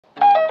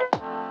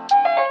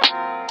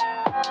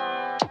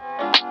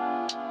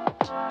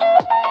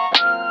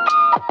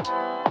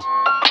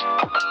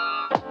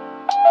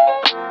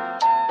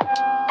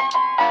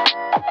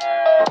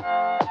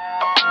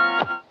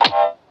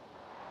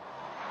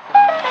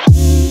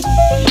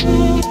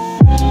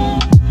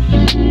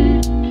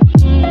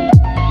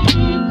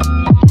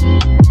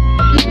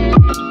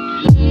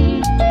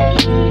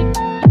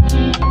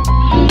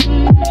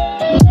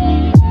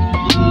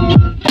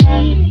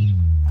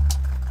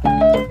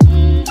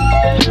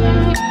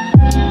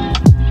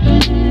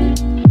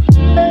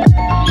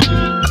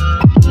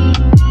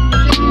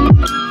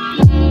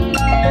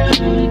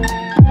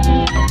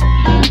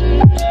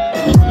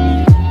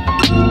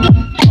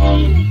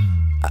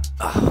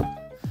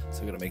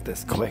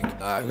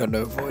quick. I've got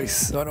no voice,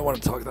 so I don't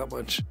want to talk that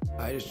much.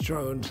 I just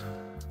droned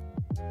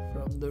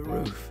from the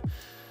roof.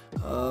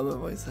 Oh, my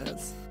voice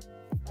hurts.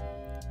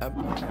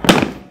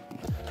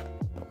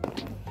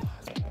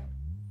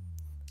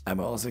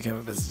 Emma also came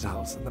and visited the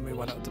house, and then we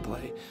went out to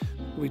play.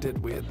 We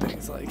did weird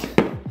things like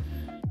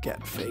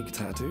get fake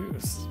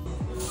tattoos.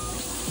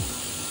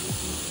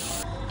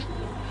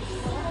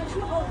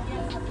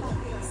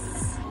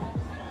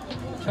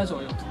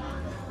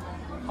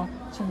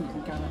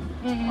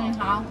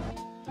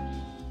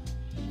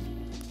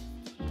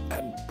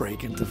 And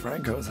break into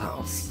Franco's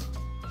house.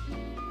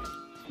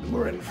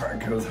 We're in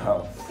Franco's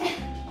house.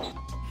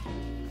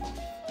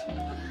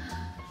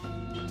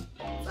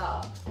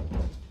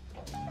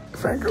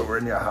 Franco, we're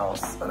in your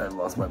house, and I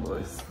lost my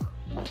voice.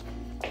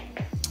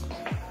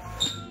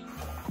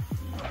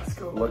 Let's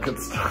go look at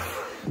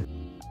stuff.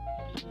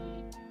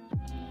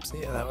 So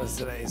yeah, that was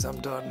today, so I'm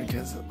done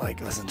because,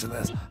 like, listen to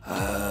this.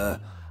 I'm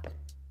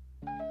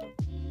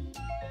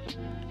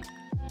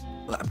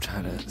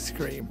trying to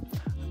scream.